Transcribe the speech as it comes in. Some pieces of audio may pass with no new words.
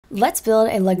Let's build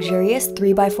a luxurious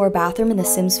 3x4 bathroom in The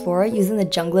Sims 4 using the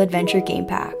Jungle Adventure game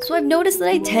pack. So I've noticed that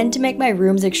I tend to make my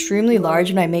rooms extremely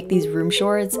large when I make these room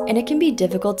shorts, and it can be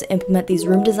difficult to implement these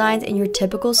room designs in your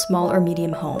typical small or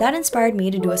medium home. That inspired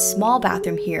me to do a small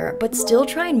bathroom here, but still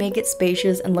try and make it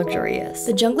spacious and luxurious.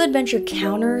 The Jungle Adventure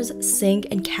counters, sink,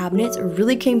 and cabinets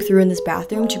really came through in this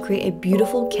bathroom to create a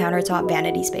beautiful countertop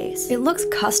vanity space. It looks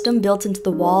custom built into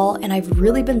the wall, and I've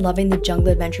really been loving the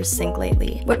Jungle Adventure sink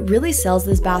lately. What really sells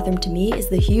this bathroom to me is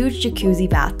the huge jacuzzi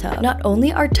bathtub. Not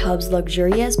only are tubs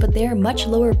luxurious, but they are much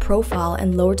lower profile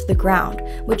and lower to the ground,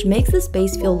 which makes the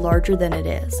space feel larger than it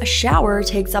is. A shower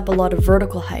takes up a lot of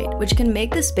vertical height, which can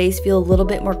make the space feel a little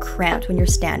bit more cramped when you're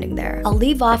standing there. I'll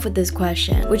leave off with this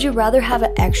question: would you rather have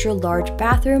an extra large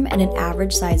bathroom and an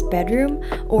average sized bedroom,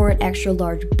 or an extra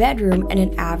large bedroom and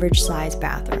an average sized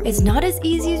bathroom? It's not as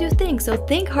easy as you think, so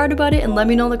think hard about it and let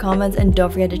me know in the comments, and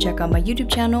don't forget to check out my YouTube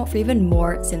channel for even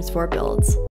more Sims 4 builds.